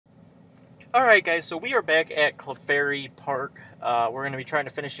Alright guys, so we are back at Clefairy Park. We're going to be trying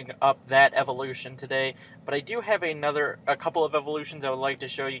to finishing up that evolution today, but I do have a couple of evolutions I would like to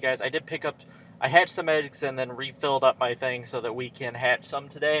show you guys. I hatched some eggs and then refilled up my thing so that we can hatch some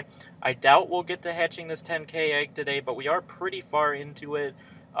today. I doubt we'll get to hatching this 10k egg today, but we are pretty far into it.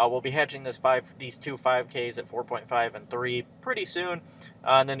 We'll be hatching these two 5Ks at 4.5 and 3 pretty soon,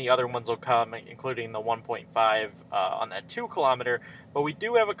 and then the other ones will come, including the 1.5 on that 2 kilometer. But we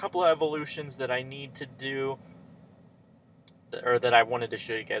do have a couple of evolutions that I need to do, or that I wanted to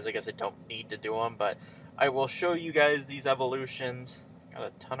show you guys. I guess I don't need to do them, but I will show you guys these evolutions. Got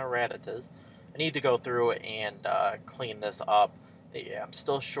a ton of Ratatas. I need to go through and clean this up. Yeah, I'm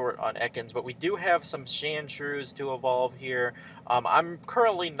still short on Ekans, but we do have some Sandshrews to evolve here. I'm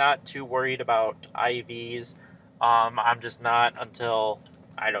currently not too worried about IVs. I'm just not until,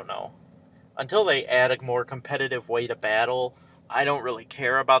 I don't know, until they add a more competitive way to battle. I don't really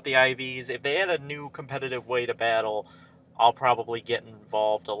care about the IVs. If they add a new competitive way to battle, I'll probably get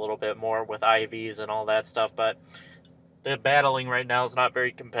involved a little bit more with IVs and all that stuff, but the battling right now is not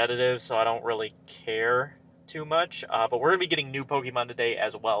very competitive, so I don't really care too much. But we're going to be getting new Pokemon today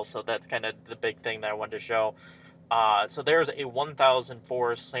as well, so that's kind of the big thing that I wanted to show. So there's a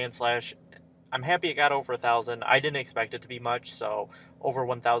 1004 Sandslash. I'm happy it got over 1,000. I didn't expect it to be much, so over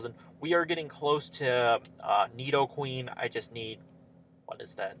 1,000. We are getting close to Nidoqueen. I just need, what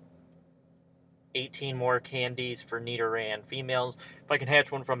is that? 18 more candies for Nidoran females. If I can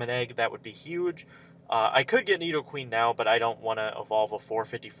hatch one from an egg, that would be huge. I could get Nidoqueen now, but I don't want to evolve a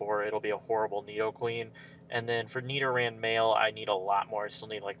 454. It'll be a horrible Nidoqueen. And then for Nidoran male, I need a lot more. I still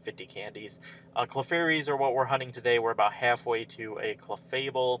need like 50 candies. Clefairies are what we're hunting today. We're about halfway to a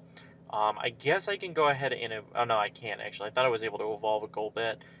Clefable. I guess I can go ahead and... Oh, no, I can't, actually. I thought I was able to evolve a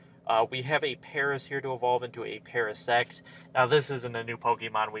Golbat. We have a Paras here to evolve into a Parasect. Now, this isn't a new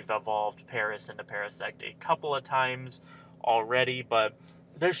Pokemon. We've evolved Paras into Parasect a couple of times already, but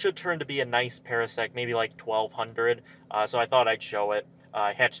this should turn to be a nice Parasect, maybe like 1,200. So I thought I'd show it.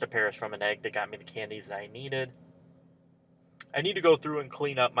 I hatched a Paras from an egg that got me the candies that I needed. I need to go through and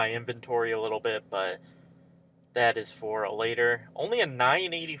clean up my inventory a little bit, but that is for later. Only a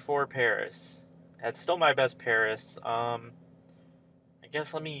 984 Paras. That's still my best Paras. I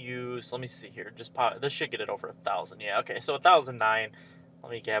guess let me see here. This should get it over 1,000. Yeah, okay, so 1,009. Let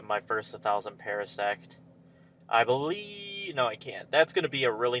me get my first 1,000 Parasect. I believe, no, I can't. That's going to be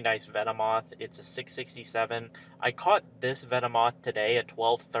a really nice Venomoth. It's a 667. I caught this Venomoth today, a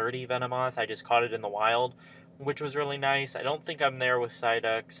 1230 Venomoth. I just caught it in the wild, which was really nice. I don't think I'm there with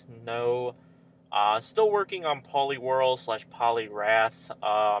Psyducks. No. Still working on Poliwhirl / Poliwrath.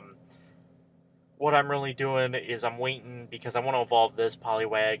 What I'm really doing is I'm waiting because I want to evolve this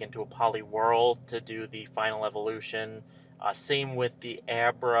Poliwag into a Poliwhirl to do the final evolution. Same with the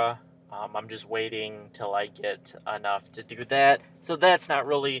Abra. I'm just waiting till I get enough to do that. So that's not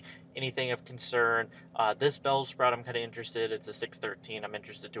really anything of concern. This Bellsprout, I'm kind of interested. It's a 613. I'm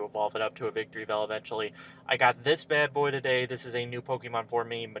interested to evolve it up to a Victreebel eventually. I got this bad boy today. This is a new Pokemon for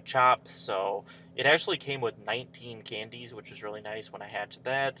me, Machop. So it actually came with 19 candies, which was really nice when I hatched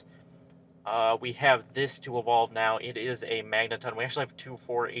that. We have this to evolve now. It is a Magneton. We actually have two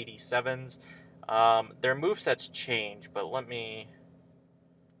 487s. Their movesets change, but let me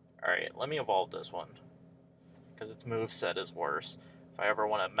evolve this one, because its moveset is worse. If I ever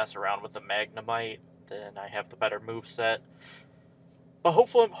want to mess around with the Magnemite, then I have the better moveset. But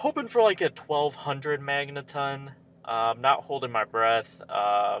hopefully, I'm hoping for like a 1,200 Magneton. I'm not holding my breath,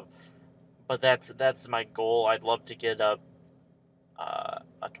 but that's my goal. I'd love to get a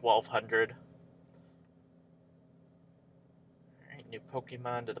 1,200. Alright, new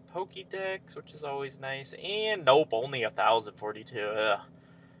Pokemon to the Pokédex, which is always nice. And nope, only 1,042. Ugh.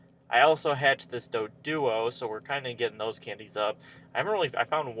 I also hatched this Doduo, so we're kind of getting those candies up. I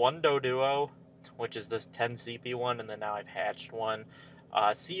found one Doduo, which is this 10 CP one, and then now I've hatched one.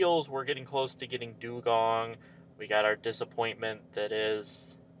 Seals, we're getting close to getting Dugong. We got our disappointment that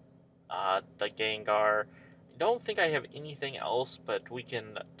is the Gengar. I don't think I have anything else, but we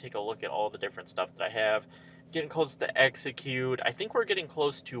can take a look at all the different stuff that I have. Getting close to Execute. I think we're getting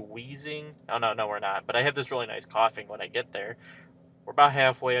close to Wheezing. Oh, no, we're not. But I have this really nice coughing when I get there. We're about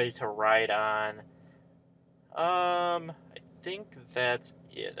halfway to Rhydon. I think that's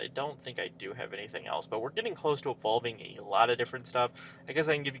it. I don't think I do have anything else, but we're getting close to evolving a lot of different stuff. I guess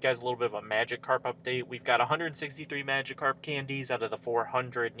I can give you guys a little bit of a Magikarp update. We've got 163 Magikarp candies out of the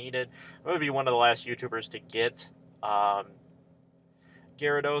 400 needed. I'm going to be one of the last YouTubers to get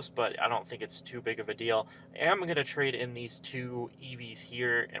Gyarados, but I don't think it's too big of a deal. I am going to trade in these two Eevees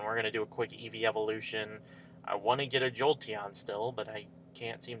here, and we're going to do a quick Eevee evolution. I want to get a Jolteon still, but I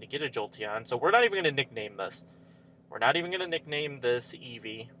can't seem to get a Jolteon, so we're not even going to nickname this. We're not even going to nickname this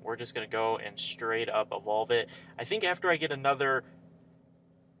Eevee. We're just going to go and straight up evolve it. I think after I get another...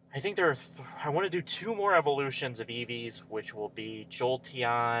 I think there are... I want to do 2 more evolutions of Eevees, which will be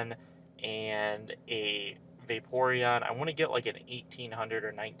Jolteon and a Vaporeon. I want to get like an 1800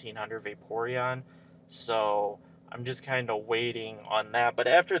 or 1900 Vaporeon. So I'm just kind of waiting on that. But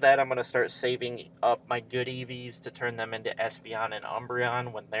after that, I'm going to start saving up my good Eevees to turn them into Espeon and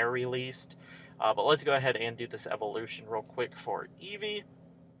Umbreon when they're released. But let's go ahead and do this evolution real quick for Eevee.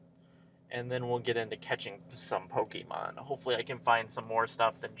 And then we'll get into catching some Pokemon. Hopefully I can find some more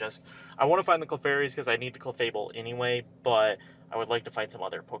stuff than just... I want to find the Clefairies because I need the Clefable anyway, but I would like to find some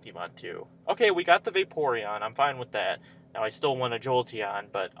other Pokemon too. Okay, we got the Vaporeon. I'm fine with that. Now I still want a Jolteon,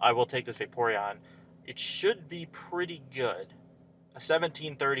 but I will take this Vaporeon. It should be pretty good. A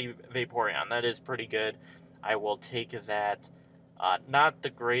 1730 Vaporeon. That is pretty good. I will take that. Not the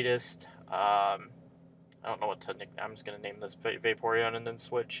greatest... I don't know what to nickname. I'm just going to name this Vaporeon and then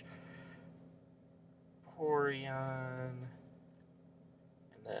switch... Vaporeon,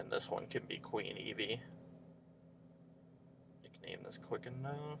 and then this one can be Queen Eevee. Nickname this quick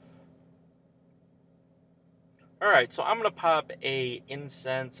enough. Alright, so I'm going to pop a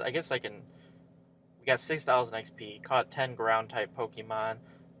Incense. I guess I can... We got 6,000 XP, caught 10 ground-type Pokemon.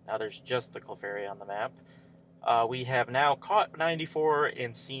 Now there's just the Clefairy on the map. We have now caught 94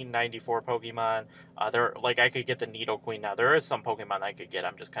 and seen 94 Pokemon. Like, I could get the Nidoqueen now. There is some Pokemon I could get.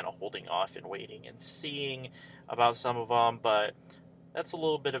 I'm just kind of holding off and waiting and seeing about some of them. But that's a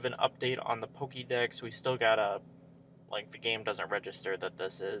little bit of an update on the Pokédex. We still gotta... Like, the game doesn't register that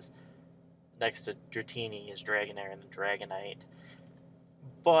this is... Next to Dratini is Dragonair and the Dragonite.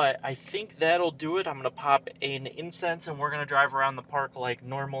 But I think that'll do it. I'm going to pop an Incense and we're going to drive around the park like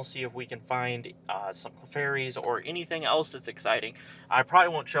normal, see if we can find some Clefairies or anything else that's exciting. I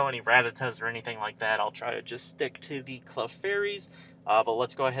probably won't show any Rattatas or anything like that. I'll try to just stick to the Clefairies, but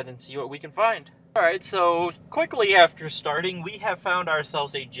let's go ahead and see what we can find. Alright, so quickly after starting, we have found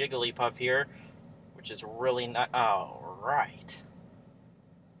ourselves a Jigglypuff here, which is really not... Alright.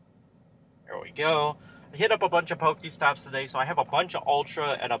 There we go. I hit up a bunch of Pokestops today, so I have a bunch of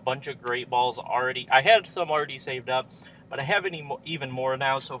Ultra and a bunch of Great Balls already. I had some already saved up, but I have even more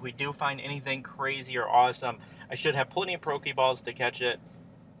now, so if we do find anything crazy or awesome, I should have plenty of Pokeballs to catch it.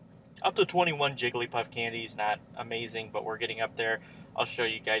 Up to 21 Jigglypuff candies, not amazing, but we're getting up there. I'll show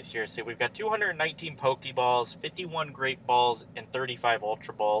you guys here. So we've got 219 Pokeballs, 51 Great Balls, and 35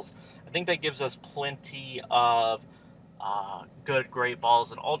 Ultra Balls. I think that gives us plenty of... good Great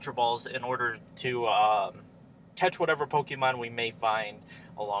Balls and Ultra Balls in order to catch whatever Pokemon we may find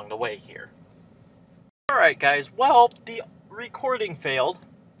along the way here. Alright guys, well, the recording failed,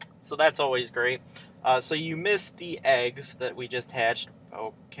 so that's always great. So you missed the eggs that we just hatched.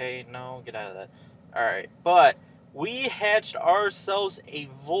 Okay, no, get out of that. Alright, but we hatched ourselves a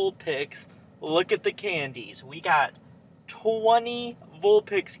Vulpix. Look at the candies. We got 20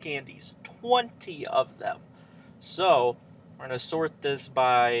 Vulpix candies. 20 of them. So, we're going to sort this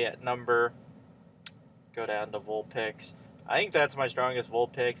by number, go down to Vulpix. I think that's my strongest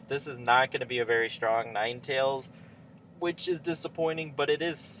Vulpix. This is not going to be a very strong Ninetales, which is disappointing, but it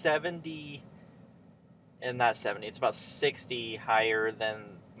is 70, and not 70, it's about 60 higher than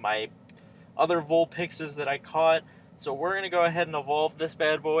my other Vulpixes that I caught. So we're going to go ahead and evolve this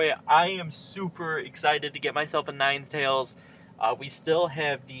bad boy. I am super excited to get myself a Ninetales. We still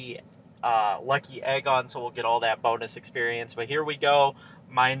have the... lucky egg on, so we'll get all that bonus experience. But here we go,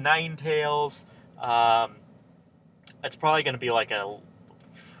 my Ninetales. It's probably going to be like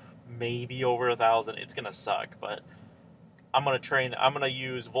maybe over 1,000. It's going to suck, but I'm going to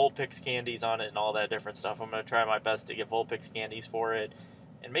use Vulpix candies on it and all that different stuff. I'm going to try my best to get Vulpix candies for it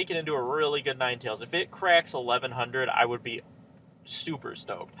and make it into a really good Ninetales. If it cracks 1,100, I would be super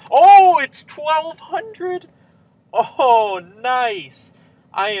stoked. Oh, it's 1,200! Oh, nice!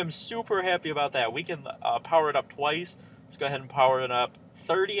 I am super happy about that. We can power it up twice. Let's go ahead and power it up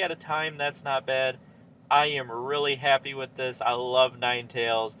 30 at a time. That's not bad. I am really happy with this. I love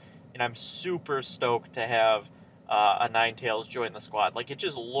Ninetales, and I'm super stoked to have a Ninetales join the squad. Like, it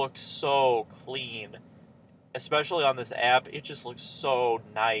just looks so clean, especially on this app. It just looks so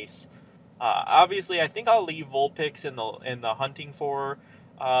nice. Obviously, I think I'll leave Vulpix in the hunting for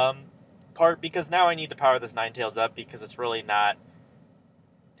part, because now I need to power this Ninetales up because it's really not...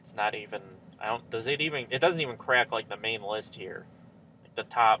 It's not even, it doesn't even crack like the main list here. Like the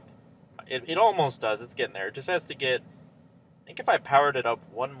top, it almost does, it's getting there. It just has to get, I think if I powered it up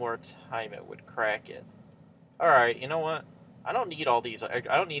one more time, it would crack it. Alright, you know what? I don't need all these, I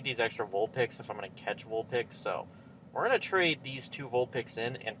don't need these extra Vulpix if I'm going to catch Vulpix, so We're going to trade these 2 Vulpix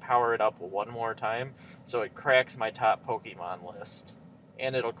in and power it up one more time so it cracks my top Pokemon list.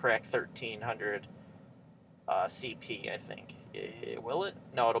 And it'll crack 1300 CP, I think. Will it?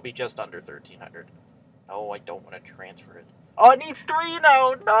 No, it'll be just under 1300. Oh, I don't want to transfer it. Oh, it needs 3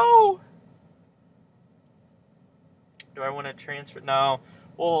 now! No! Do I want to transfer? No.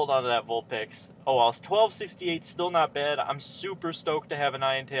 We'll hold on to that Vulpix. Oh, well, it's 1268, still not bad. I'm super stoked to have a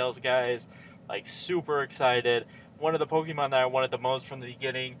Ninetales, guys. Like, super excited. One of the Pokemon that I wanted the most from the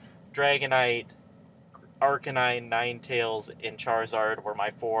beginning, Dragonite, Arcanine, Ninetales, and Charizard were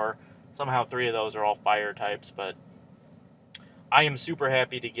my 4. Somehow 3 of those are all fire types, but I am super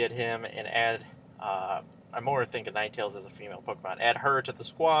happy to get him and add, I'm more thinking Ninetales as a female Pokemon. Add her to the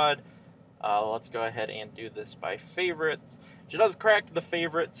squad. Let's go ahead and do this by favorites. She does crack the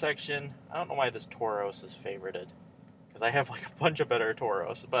favorite section. I don't know why this Tauros is favorited, because I have like a bunch of better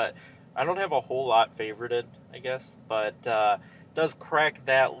Tauros, but I don't have a whole lot favorited, I guess, but does crack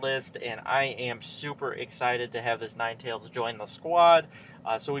that list, and I am super excited to have this Ninetales join the squad.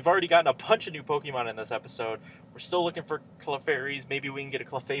 So we've already gotten a bunch of new Pokemon in this episode. We're still looking for Clefairies. Maybe we can get a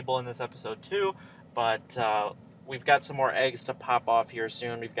Clefable in this episode too, but we've got some more eggs to pop off here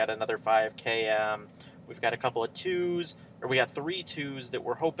soon. We've got another 5 KM. We've got a couple of 2s, or we got 3 2s that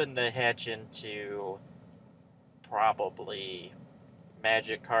we're hoping to hatch into probably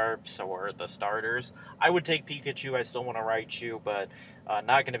Magikarps or the starters. I would take Pikachu. I still want to Raichu, but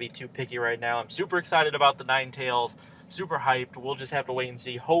not going to be too picky right now. I'm super excited about the Ninetales. Super hyped. We'll just have to wait and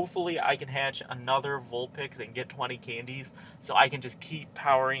see. Hopefully I can hatch another Vulpix and get 20 candies so I can just keep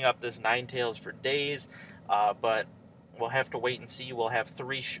powering up this Ninetales for days. But we'll have to wait and see. We'll have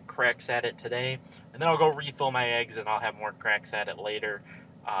 3 cracks at it today, and then I'll go refill my eggs and I'll have more cracks at it later.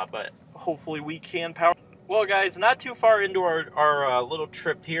 But hopefully we can power. Well, guys, not too far into our little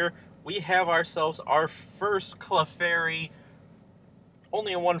trip here, we have ourselves our first Clefairy.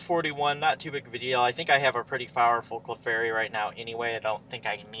 Only a 141, not too big of a deal. I think I have a pretty powerful Clefairy right now anyway. I don't think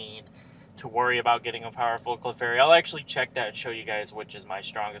I need to worry about getting a powerful Clefairy. I'll actually check that and show you guys which is my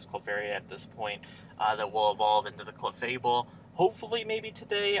strongest Clefairy at this point that will evolve into the Clefable. Hopefully maybe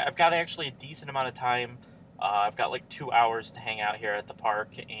today. I've got actually a decent amount of time. I've got like 2 hours to hang out here at the park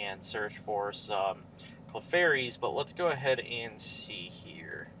and search for some Clefairies, but let's go ahead and see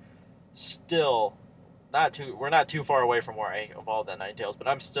here. Still, we're not too far away from where I evolved that Ninetales, but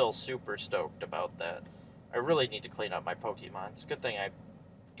I'm still super stoked about that. I really need to clean up my Pokemon. It's a good thing I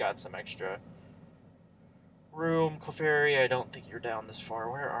got some extra room. Clefairy, I don't think you're down this far.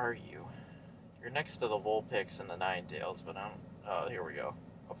 Where are you? You're next to the Vulpix and the Ninetales, but I don't... Oh, here we go.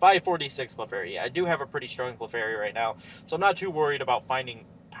 A 546 Clefairy. Yeah, I do have a pretty strong Clefairy right now, so I'm not too worried about finding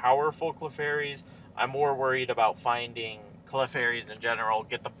powerful Clefairies. I'm more worried about finding Clefairies in general,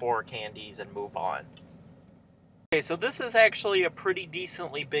 get the 4 candies, and move on. Okay, so this is actually a pretty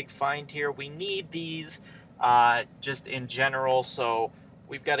decently big find here. We need these just in general, so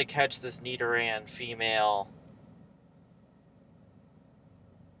we've got to catch this Nidoran female.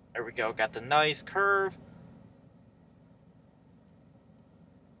 There we go, got the nice curve.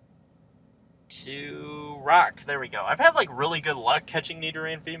 To rock, there we go. I've had like really good luck catching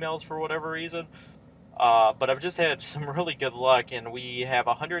Nidoran females for whatever reason. But I've just had some really good luck, and we have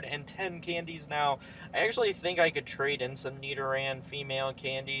 110 candies now. I actually think I could trade in some Nidoran female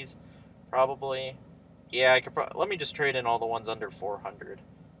candies, probably. Yeah, I could. Let me just trade in all the ones under 400.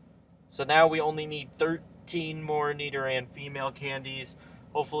 So now we only need 13 more Nidoran female candies.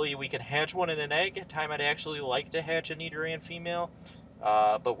 Hopefully we can hatch one in an egg. A time I'd actually like to hatch a Nidoran female,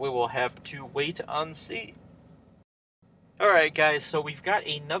 but we will have to wait and see. Alright guys, so we've got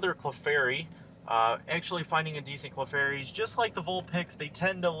another Clefairy. Actually finding a decent Clefairies, just like the Vulpix, they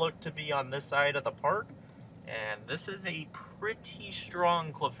tend to look to be on this side of the park. And this is a pretty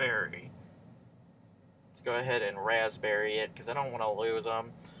strong Clefairy. Let's go ahead and Raspberry it, because I don't want to lose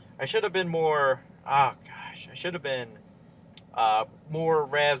them. I should have been more, I should have been more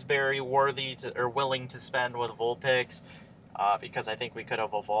Raspberry worthy to, or willing to spend with Vulpix, because I think we could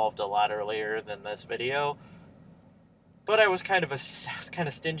have evolved a lot earlier than this video. But I was kind of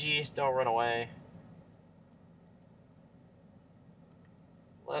stingy. Don't run away.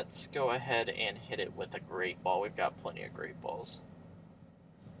 Let's go ahead and hit it with a Great Ball. We've got plenty of Great Balls.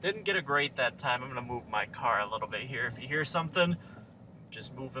 Didn't get a Great that time. I'm going to move my car a little bit here. If you hear something,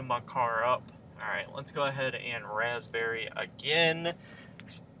 just moving my car up. Alright, let's go ahead and Raspberry again.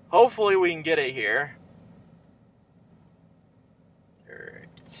 Hopefully we can get it here.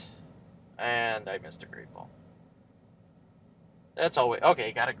 Alright. And I missed a Great Ball. That's always...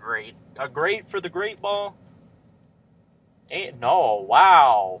 Okay, got a Great. A Great for the Great Ball? No,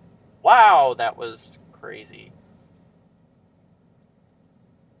 wow. Wow, that was crazy.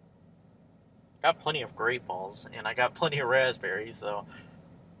 Got plenty of great balls, and I got plenty of raspberries, so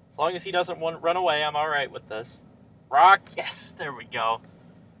as long as he doesn't run away, I'm alright with this. Rock, yes, there we go.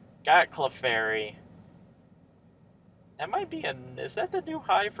 Got Clefairy. That might be is that the new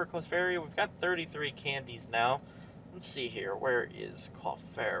high for Clefairy? We've got 33 candies now. Let's see here, where is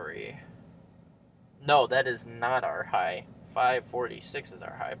Clefairy? No, that is not our high. 546 is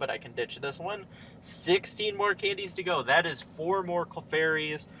our high, but I can ditch this one. 16 more candies to go. That is 4 more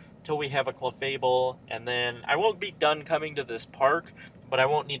Clefairies till we have a Clefable, and then I won't be done coming to this park, but I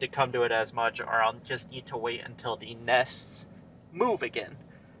won't need to come to it as much, or I'll just need to wait until the nests move again,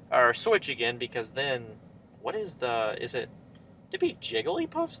 or switch again, because then, what is it, to be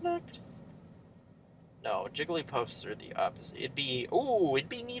Jigglypuffs next? No, Jigglypuffs are the opposite. It'd be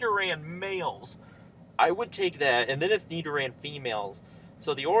Nidoran males. I would take that, and then it's Nidoran females.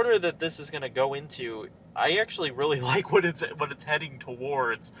 So the order that this is going to go into, I actually really like what it's heading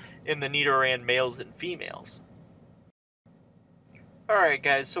towards in the Nidoran males and females. Alright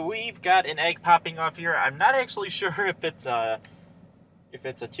guys, so we've got an egg popping off here. I'm not actually sure if it's a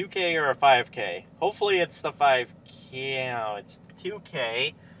 2K or a 5K. Hopefully it's the 5K. No, it's the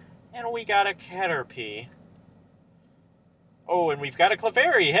 2K. And we got a Caterpie. Oh, and we've got a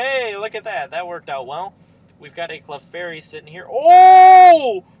Clefairy. Hey, look at that. That worked out well. We've got a Clefairy sitting here.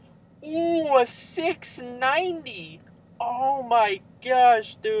 Oh! Ooh, a 690. Oh my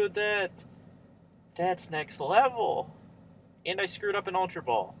gosh, dude, that's next level. And I screwed up an Ultra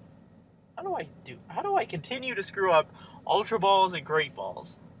Ball. How do I continue to screw up Ultra Balls and Great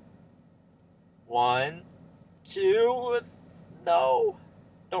Balls? 1, 2, no.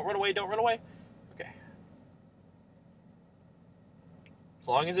 Don't run away, don't run away. Okay. As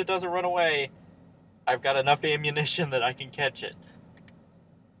long as it doesn't run away, I've got enough ammunition that I can catch it.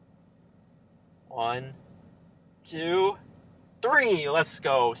 1, 2, 3. Let's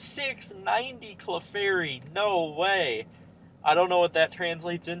go. 690 Clefairy. No way. I don't know what that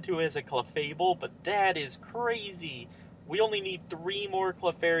translates into as a Clefable, but that is crazy. We only need 3 more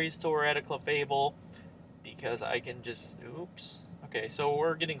Clefairies till we're at a Clefable, because I can just... Oops. Okay, so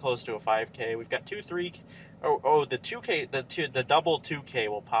we're getting close to a 5K. We've got 2, 3... Oh, the 2K, the double 2K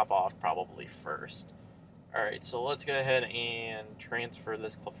will pop off probably first. Alright, so let's go ahead and transfer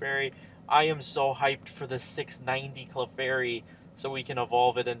this Clefairy. I am so hyped for the 690 Clefairy so we can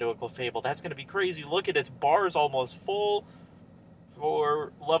evolve it into a Clefable. That's going to be crazy. Look at its bars almost full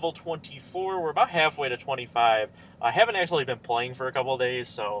for level 24. We're about halfway to 25. I haven't actually been playing for a couple of days,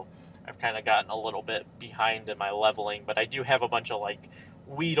 so I've kind of gotten a little bit behind in my leveling, but I do have a bunch of like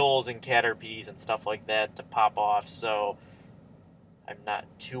Weedles and Caterpies and stuff like that to pop off, so I'm not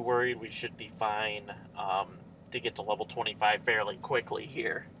too worried. We should be fine to get to level 25 fairly quickly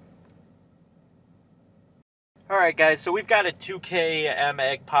here. Alright guys, so we've got a 2K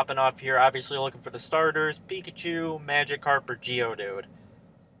egg popping off here. Obviously looking for the starters. Pikachu, Magikarp, or Geodude.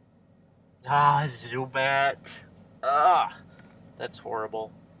 Ah, Zubat. Ah, that's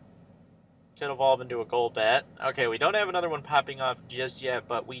horrible. Could evolve into a Golbat. Okay, we don't have another one popping off just yet,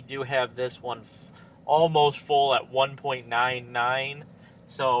 but we do have this one almost full at 1.99.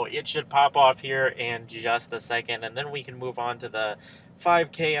 So it should pop off here in just a second, and then we can move on to the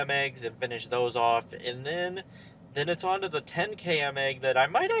 5K eggs and finish those off, and then it's on to the 10K egg that I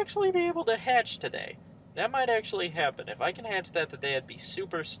might actually be able to hatch today. That might actually happen. If I can hatch that today, I'd be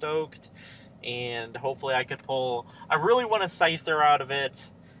super stoked, and hopefully I could pull... I really want a Scyther out of it,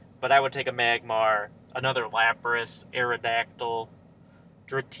 but I would take a Magmar, another Lapras, Aerodactyl,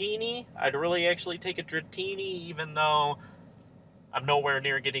 Dratini. I'd really actually take a Dratini, even though I'm nowhere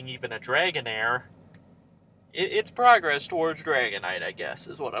near getting even a Dragonair. It's progress towards Dragonite, I guess,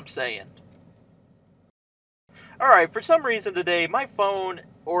 is what I'm saying. Alright, for some reason today, my phone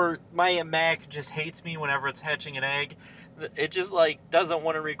or my Mac just hates me whenever it's hatching an egg. It just, like, doesn't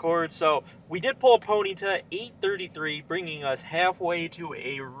want to record. So, we did pull a Ponyta, 833, bringing us halfway to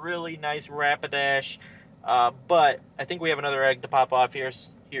a really nice Rapidash. But I think we have another egg to pop off here.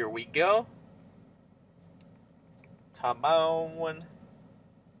 Here we go. Come on.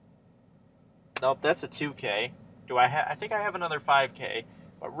 Nope, that's a 2K. I think I have another 5K.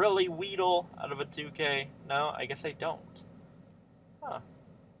 But really, Weedle out of a 2K? No, I guess I don't. Huh.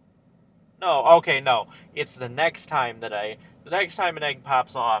 No, okay, no. It's the next time the next time an egg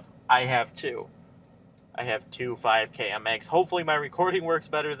pops off, I have 2. I have 2 5K eggs. Hopefully my recording works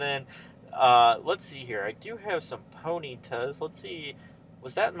better then. Let's see here. I do have some Ponytas. Let's see.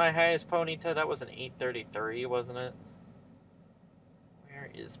 Was that my highest Ponyta? That was an 833, wasn't it? Where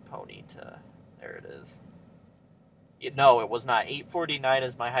is Ponyta? There it is. No, it was not. 849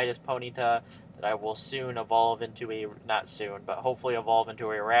 is my highest Ponyta. The that I will soon evolve into a, not soon, but hopefully evolve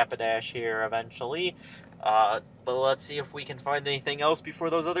into a Rapidash here eventually. But let's see if we can find anything else before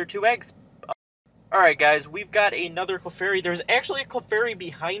those other 2 eggs. Alright guys, we've got another Clefairy. There's actually a Clefairy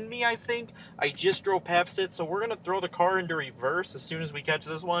behind me, I think. I just drove past it, so we're going to throw the car into reverse as soon as we catch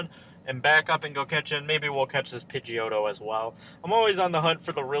this one, and back up and go catch it. Maybe we'll catch this Pidgeotto as well. I'm always on the hunt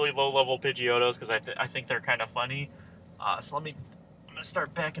for the really low-level Pidgeottos, because I think they're kind of funny. So I'm going to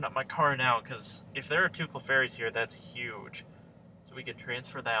start backing up my car now, because if there are 2 Clefairies here, that's huge. So we can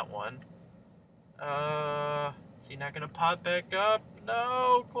transfer that one. Is he not going to pop back up?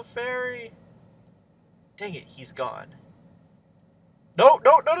 No, Clefairy. Dang it, he's gone. No.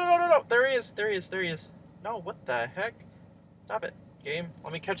 There he is. No, what the heck? Stop it, game.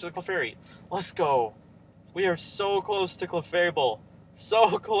 Let me catch the Clefairy. Let's go. We are so close to Clefable.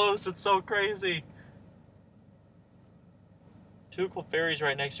 So close, it's so crazy. 2 Clefairies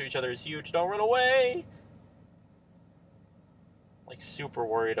right next to each other is huge. Don't run away. Like, super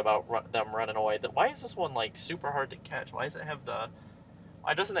worried about them running away. Why is this one, like, super hard to catch? Why does it have the...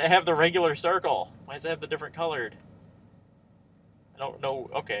 Why doesn't it have the regular circle? Why does it have the different colored? I don't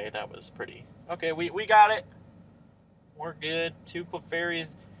know. Okay, that was pretty. Okay, we got it. We're good. 2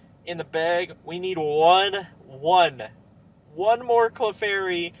 Clefairies in the bag. We need one more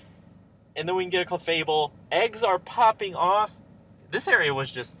Clefairy, and then we can get a Clefable. Eggs are popping off. This area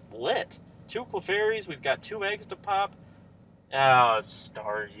was just lit. 2 Clefairies. We've got 2 eggs to pop. Oh,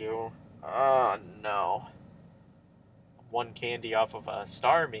 Staryu. Oh, no. 1 candy off of a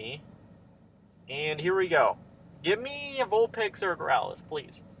Starmie. And here we go. Give me a Vulpix or a Growlithe,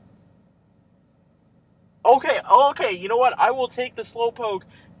 please. Okay, you know what? I will take the Slowpoke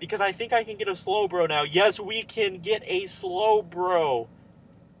because I think I can get a Slowbro now. Yes, we can get a Slowbro.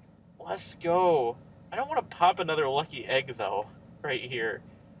 Let's go. I don't want to pop another lucky egg, though, right here.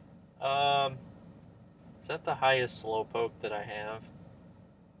 Is that the highest Slowpoke that I have?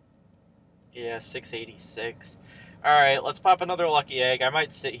 Yeah, 686. Alright, let's pop another lucky egg. I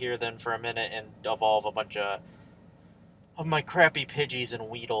might sit here then for a minute and evolve a bunch of my crappy Pidgeys and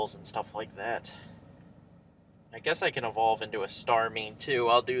Weedles and stuff like that. I guess I can evolve into a Starmie too.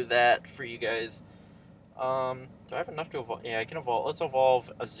 I'll do that for you guys. Do I have enough to evolve? Yeah, I can evolve. Let's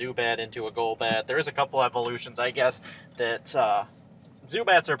evolve a Zubat into a Golbat. There is a couple evolutions, I guess, that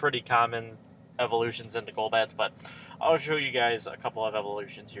Zubats are pretty common evolutions into Golbats, but I'll show you guys a couple of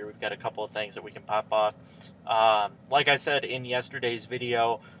evolutions here. We've got a couple of things that we can pop off. Like I said in yesterday's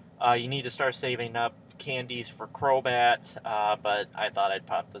video, you need to start saving up candies for Crobat, but I thought I'd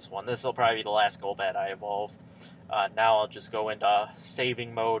pop this one. This will probably be the last Golbat I evolve. Now I'll just go into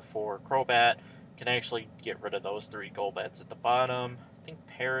saving mode for Crobat. Can actually get rid of those 3 Golbats at the bottom. I think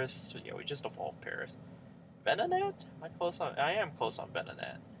Paris, yeah, we just evolved Paris. Venonat? Am I close on? I am close on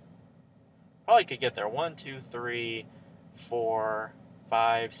Venonat. Probably could get there. 1, 2, 3, 4,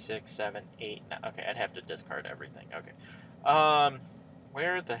 5, 6, 7, 8. No, okay, I'd have to discard everything. Okay.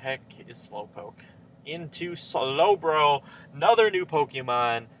 Where the heck is Slowpoke? Into Slowbro. Another new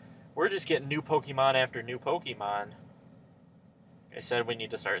Pokemon. We're just getting new Pokemon after new Pokemon. Like I said, we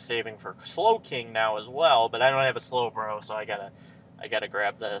need to start saving for Slowking now as well, but I don't have a Slowbro, so I gotta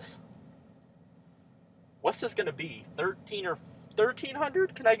grab this. What's this gonna be? 13 or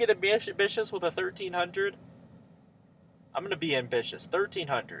 1300? Can I get ambitious with a 1300? I'm gonna be ambitious.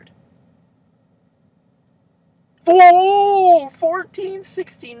 1300. Oh,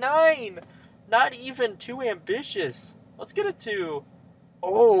 1469. Not even too ambitious. Let's get it to.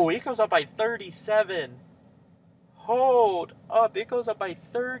 Oh, it goes up by 37. Hold up, it goes up by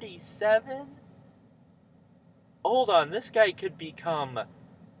 37. Hold on, this guy could become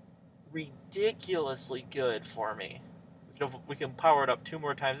ridiculously good for me. We can power it up 2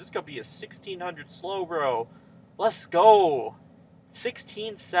 more times. This could be a 1600 Slowbro. Let's go.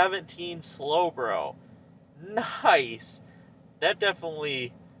 1617 Slowbro. Nice. That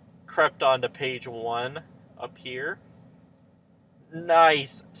definitely crept onto page 1 up here.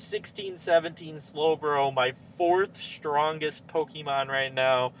 Nice. 1617 Slowbro, my 4th strongest Pokemon right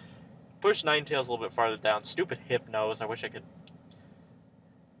now. Push Ninetales a little bit farther down. Stupid Hypnos. I wish I could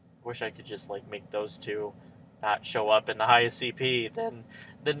just like make those 2 not show up in the highest CP. Then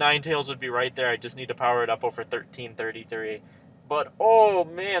the Ninetales would be right there. I just need to power it up over 1333. But oh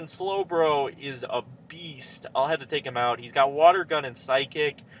man, Slowbro is a beast. I'll have to take him out. He's got Water Gun and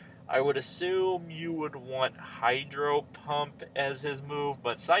Psychic. I would assume you would want Hydro Pump as his move,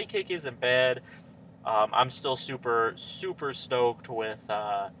 but Psychic isn't bad. I'm still super stoked with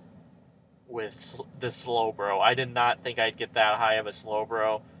the Slowbro. I did not think I'd get that high of a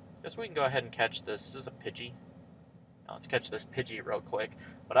Slowbro. Guess we can go ahead and catch this. This is a Pidgey. Let's catch this Pidgey real quick.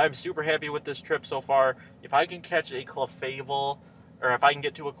 But I'm super happy with this trip so far. If I can catch a Clefable, or if I can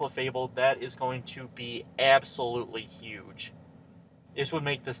get to a Clefable, that is going to be absolutely huge. This would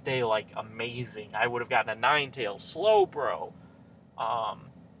make this day, like, amazing. I would have gotten a Ninetales, Slowbro.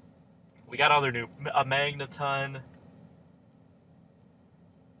 We got other new, a Magneton.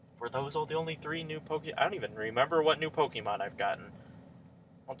 Were those all the only 3 new Pokemon? I don't even remember what new Pokemon I've gotten.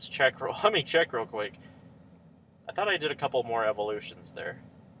 Let's check. Let me check real quick. I thought I did a couple more evolutions there.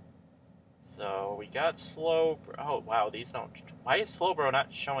 So we got Slowbro. Oh wow, these don't. Why is Slowbro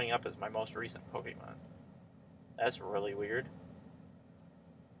not showing up as my most recent Pokemon? That's really weird.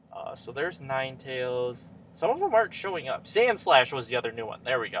 So there's Ninetales. Some of them aren't showing up. Sandslash was the other new one.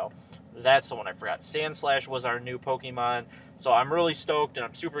 There we go. That's the one I forgot. Sandslash was our new Pokemon. So I'm really stoked and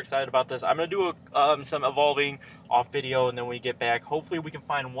I'm super excited about this. I'm going to do some evolving off video, and then when we get back, hopefully we can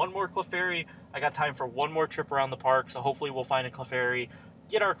find one more Clefairy. I got time for one more trip around the park, so hopefully we'll find a Clefairy,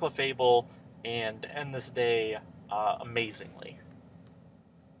 get our Clefable, and end this day amazingly.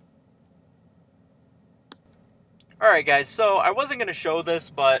 Alright guys, so I wasn't going to show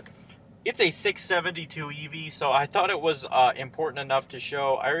this, but it's a 672 EV, so I thought it was important enough to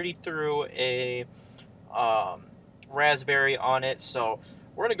show. I already threw a raspberry on it, so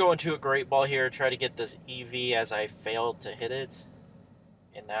we're going to go into a Great Ball here, try to get this EV as I failed to hit it.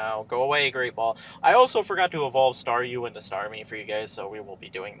 And now, go away, Great Ball. I also forgot to evolve Staryu into Starmie for you guys, so we will be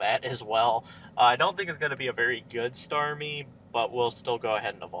doing that as well. I don't think it's going to be a very good Starmie, but we'll still go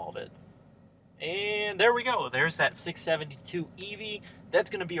ahead and evolve it. And there we go. There's that 672 Eevee.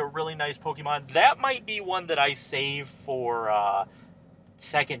 That's going to be a really nice Pokemon. That might be one that I save for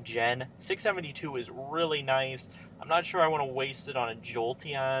second gen. 672 is really nice. I'm not sure I want to waste it on a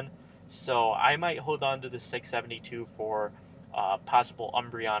Jolteon, so I might hold on to the 672 for possible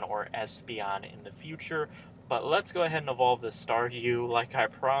Umbreon or Espeon in the future. But let's go ahead and evolve this Staryu like I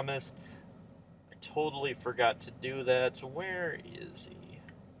promised. I totally forgot to do that. Where is he?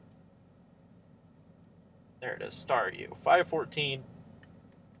 There it is, Staryu. 514.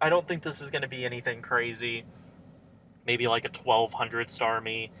 I don't think this is going to be anything crazy. Maybe like a 1200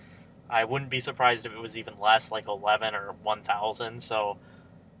 Starmie. I wouldn't be surprised if it was even less, like 11 or 1000. So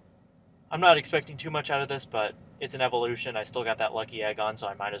I'm not expecting too much out of this, but it's an evolution. I still got that lucky egg on, so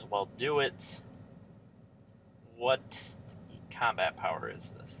I might as well do it. What combat power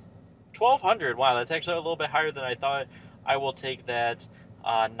is this? 1200. Wow, that's actually a little bit higher than I thought. I will take that.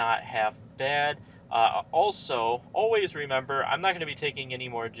 Not half bad. Also, always remember, I'm not going to be taking any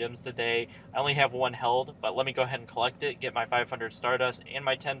more gems today. I only have one held, but let me go ahead and collect it, get my 500 Stardust, and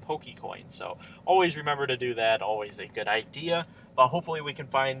my 10 Pokecoins. So, always remember to do that, always a good idea. But hopefully we can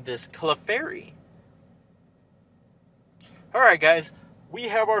find this Clefairy. Alright guys, we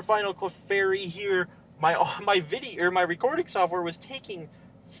have our final Clefairy here. My recording software was taking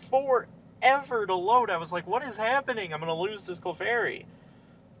forever to load. I was like, what is happening? I'm going to lose this Clefairy.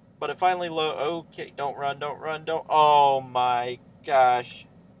 But it finally okay, don't run, don't run, don't. Oh my gosh.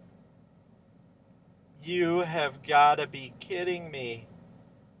 You have got to be kidding me.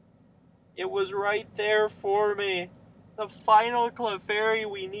 It was right there for me. The final Clefairy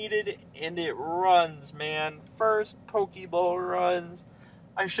we needed, and it runs, man. First Pokeball runs.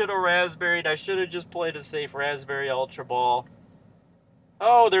 I should have Raspberried. I should have just played a safe Raspberry Ultra Ball.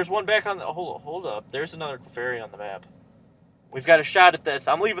 Oh, there's one back on the... Hold up. There's another Clefairy on the map. We've got a shot at this.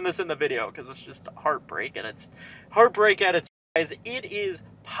 I'm leaving this in the video because it's just heartbreak, and it's heartbreak at its guys. It is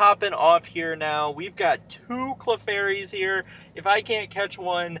popping off here now. We've got 2 Clefairies here. If I can't catch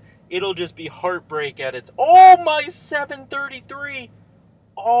one, it'll just be heartbreak at its. Oh my 733!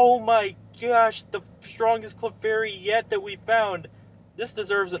 Oh my gosh, the strongest Clefairy yet that we found. This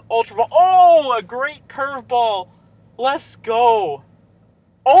deserves an Ultra Ball. Oh, a great curveball. Let's go.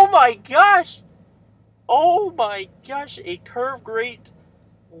 Oh my gosh. Oh my gosh, a curve great.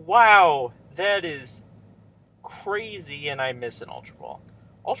 Wow, that is crazy, and I miss an Ultra Ball.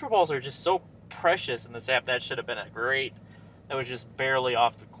 Ultra Balls are just so precious in this app. That should have been a great. That was just barely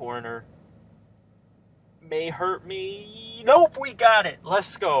off the corner. May hurt me. Nope, we got it.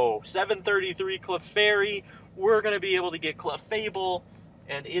 Let's go. 733 Clefairy. We're going to be able to get Clefable,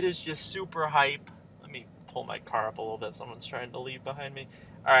 and it is just super hype. Let me pull my car up a little bit. Someone's trying to leave behind me.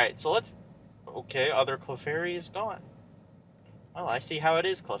 All right, so let's... Okay, other Clefairy is gone. Oh, I see how it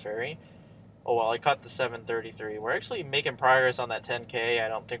is, Clefairy. Oh, well, I caught the 733. We're actually making progress on that 10K. I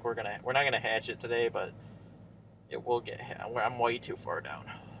don't think we're not gonna hatch it today, but it will get... I'm way too far down.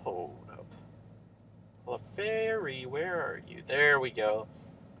 Hold up. Clefairy, where are you? There we go.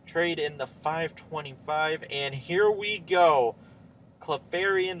 Trade in the 525, and here we go.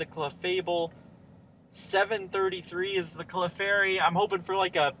 Clefairy into Clefable. 733 is the Clefairy. I'm hoping for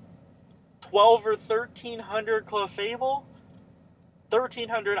like a 12 or 1300 Clefable.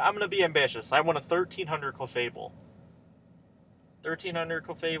 1300, I'm going to be ambitious. I want a 1300 Clefable. 1300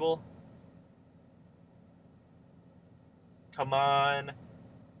 Clefable. Come on.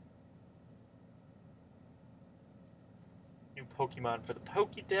 New Pokemon for the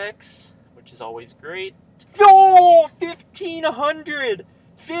Pokédex, which is always great. Oh, 1500!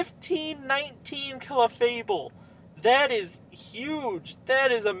 1519 Clefable. That is huge.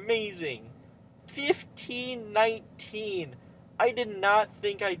 That is amazing. 1519. I did not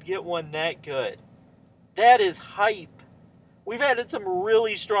think I'd get one that good. That is hype. We've added some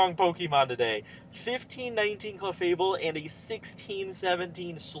really strong Pokemon today. 1519 Clefable and a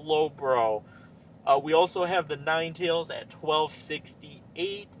 1617 Slowbro. We also have the Ninetales at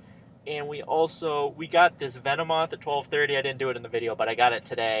 1268. And we got this Venomoth at 1230. I didn't do it in the video, but I got it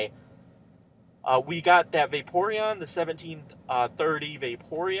today. We got that Vaporeon, the 1730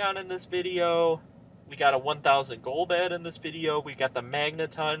 Vaporeon in this video. We got a 1000 Golbat in this video. We got the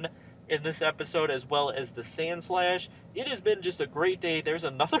Magneton in this episode, as well as the Sandslash. It has been just a great day. There's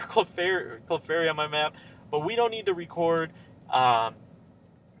another Clefairy on my map, but we don't need to record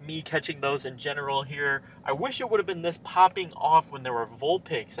me catching those in general here. I wish it would have been this popping off when there were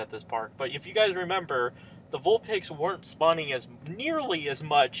Vulpix at this park, but if you guys remember, the Vulpix weren't spawning nearly as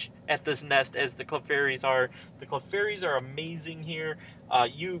much at this nest as the Clefairies are. The Clefairies are amazing here.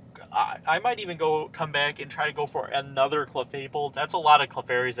 I might even come back and try to go for another Clefable. That's a lot of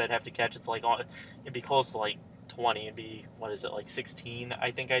Clefairies I'd have to catch. It's like it'd be close to like 20. It'd be, what is it, like 16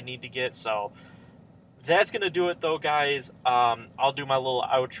 I think I'd need to get. So that's going to do it though, guys. I'll do my little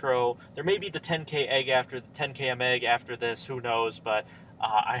outro. There may be the 10k egg after the 10k egg after this, who knows, but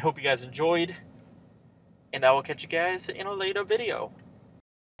I hope you guys enjoyed, and I will catch you guys in a later video.